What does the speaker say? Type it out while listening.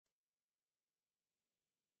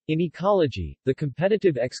In ecology, the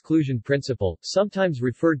competitive exclusion principle, sometimes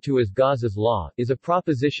referred to as Gauss's law, is a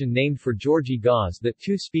proposition named for Georgy Gauss that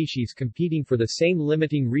two species competing for the same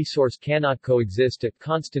limiting resource cannot coexist at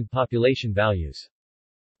constant population values.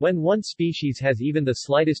 When one species has even the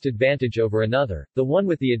slightest advantage over another, the one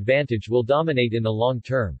with the advantage will dominate in the long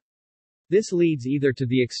term. This leads either to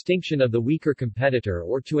the extinction of the weaker competitor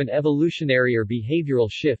or to an evolutionary or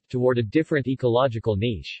behavioral shift toward a different ecological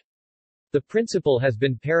niche. The principle has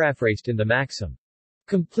been paraphrased in the maxim,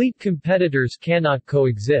 "Complete competitors cannot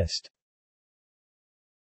coexist."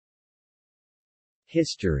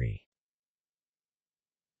 History.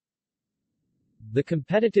 The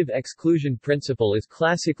competitive exclusion principle is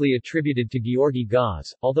classically attributed to Georgy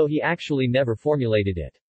Gauss, although he actually never formulated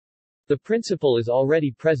it. The principle is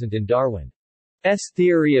already present in Darwin's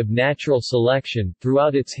theory of natural selection.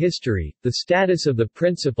 Throughout its history, the status of the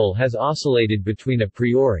principle has oscillated between a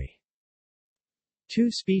priori two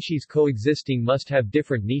species coexisting must have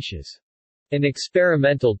different niches. An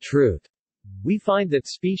experimental truth. We find that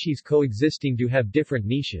species coexisting do have different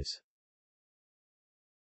niches.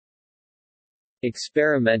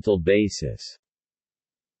 Experimental basis.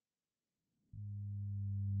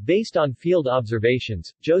 Based on field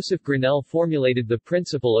observations, Joseph Grinnell formulated the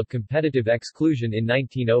principle of competitive exclusion in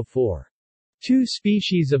 1904. Two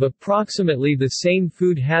species of approximately the same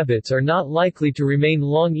food habits are not likely to remain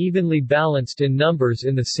long evenly balanced in numbers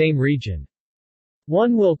in the same region.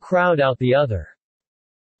 One will crowd out the other.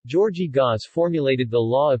 Georgy Gauss formulated the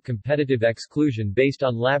law of competitive exclusion based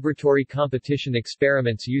on laboratory competition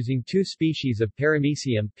experiments using two species of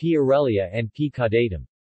Paramecium, P. aurelia and P. caudatum.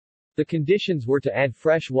 The conditions were to add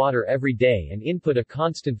fresh water every day and input a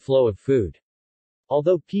constant flow of food.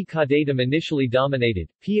 Although P. caudatum initially dominated,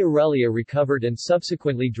 P. aurelia recovered and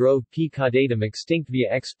subsequently drove P. caudatum extinct via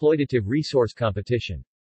exploitative resource competition.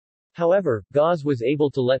 However, Gauss was able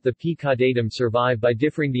to let the P. caudatum survive by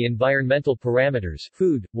differing the environmental parameters,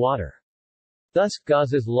 food, water. Thus,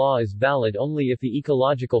 Gauss's law is valid only if the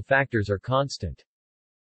ecological factors are constant.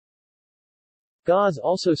 Gauss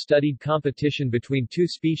also studied competition between two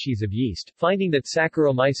species of yeast, finding that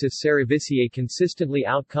Saccharomyces cerevisiae consistently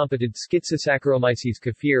outcompeted Schizosaccharomyces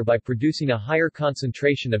kaffir by producing a higher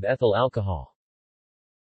concentration of ethyl alcohol.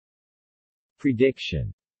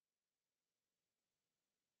 Prediction.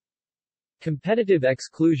 Competitive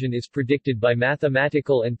exclusion is predicted by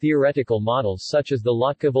mathematical and theoretical models such as the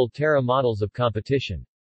Lotka-Volterra models of competition.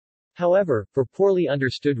 However, for poorly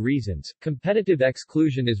understood reasons, competitive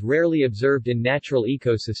exclusion is rarely observed in natural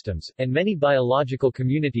ecosystems, and many biological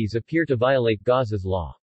communities appear to violate Gauss's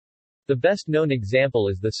law. The best-known example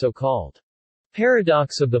is the so-called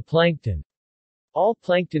paradox of the plankton. All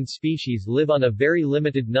plankton species live on a very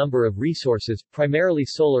limited number of resources, primarily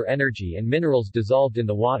solar energy and minerals dissolved in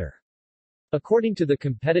the water. According to the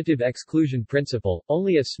competitive exclusion principle,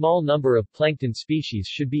 only a small number of plankton species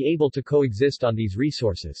should be able to coexist on these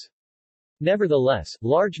resources. Nevertheless,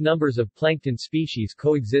 large numbers of plankton species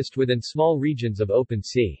coexist within small regions of open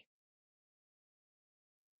sea.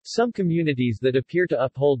 Some communities that appear to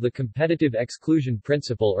uphold the competitive exclusion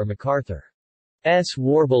principle are MacArthur's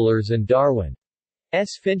warblers and Darwin's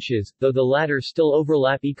finches, though the latter still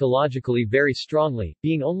overlap ecologically very strongly,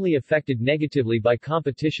 being only affected negatively by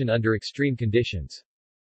competition under extreme conditions.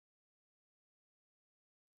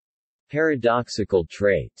 Paradoxical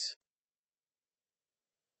traits.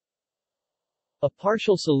 A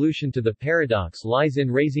partial solution to the paradox lies in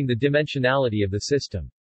raising the dimensionality of the system.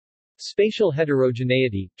 Spatial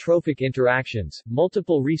heterogeneity, trophic interactions,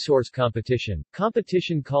 multiple resource competition,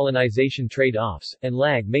 competition colonization trade-offs, and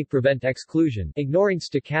lag may prevent exclusion, ignoring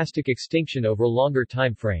stochastic extinction over longer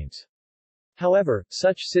time frames. However,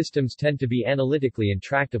 such systems tend to be analytically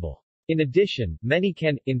intractable. In addition, many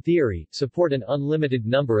can, in theory, support an unlimited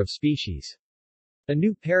number of species. A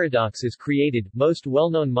new paradox is created. Most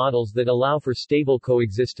well-known models that allow for stable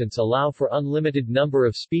coexistence allow for unlimited number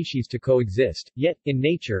of species to coexist, yet, in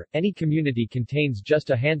nature, any community contains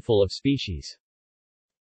just a handful of species.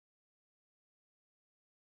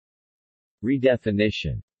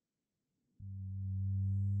 Redefinition.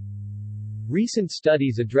 Recent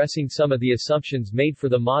studies addressing some of the assumptions made for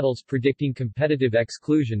the models predicting competitive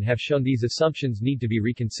exclusion have shown these assumptions need to be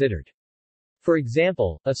reconsidered. For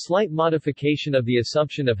example, a slight modification of the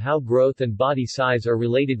assumption of how growth and body size are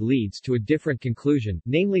related leads to a different conclusion,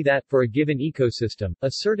 namely that, for a given ecosystem,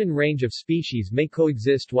 a certain range of species may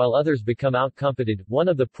coexist while others become outcompeted. One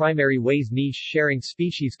of the primary ways niche-sharing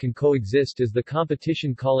species can coexist is the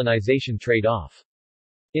competition-colonization trade-off.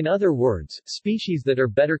 In other words, species that are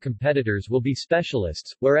better competitors will be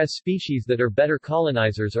specialists, whereas species that are better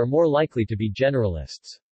colonizers are more likely to be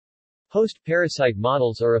generalists. Host-parasite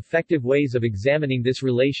models are effective ways of examining this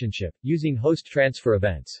relationship, using host transfer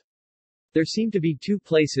events. There seem to be two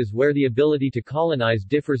places where the ability to colonize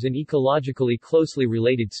differs in ecologically closely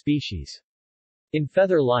related species. In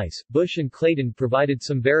feather lice, Bush and Clayton provided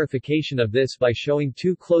some verification of this by showing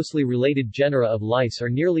two closely related genera of lice are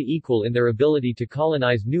nearly equal in their ability to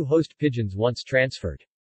colonize new host pigeons once transferred.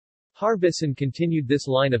 Harbison continued this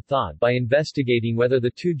line of thought by investigating whether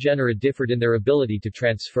the two genera differed in their ability to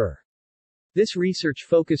transfer. This research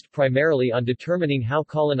focused primarily on determining how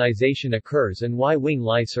colonization occurs and why wing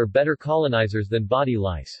lice are better colonizers than body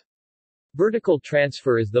lice. Vertical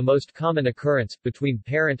transfer is the most common occurrence, between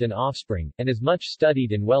parent and offspring, and is much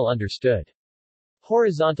studied and well understood.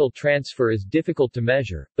 Horizontal transfer is difficult to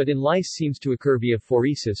measure, but in lice seems to occur via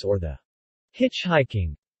phoresis or the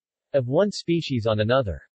hitchhiking of one species on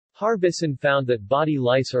another. Harbison found that body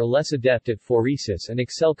lice are less adept at phoresis and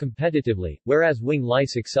excel competitively, whereas wing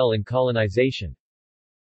lice excel in colonization.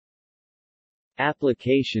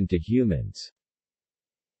 Application to humans.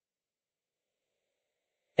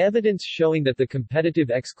 Evidence showing that the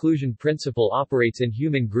competitive exclusion principle operates in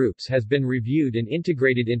human groups has been reviewed and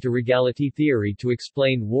integrated into regality theory to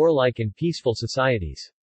explain warlike and peaceful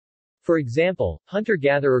societies. For example,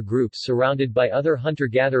 hunter-gatherer groups surrounded by other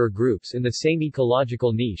hunter-gatherer groups in the same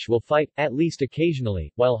ecological niche will fight, at least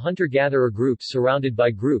occasionally, while hunter-gatherer groups surrounded by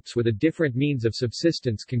groups with a different means of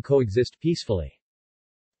subsistence can coexist peacefully.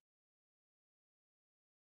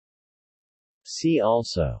 See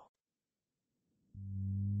also: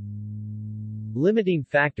 limiting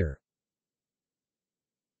factor,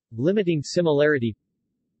 limiting similarity,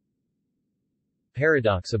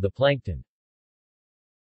 paradox of the plankton.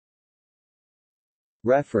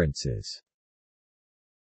 References.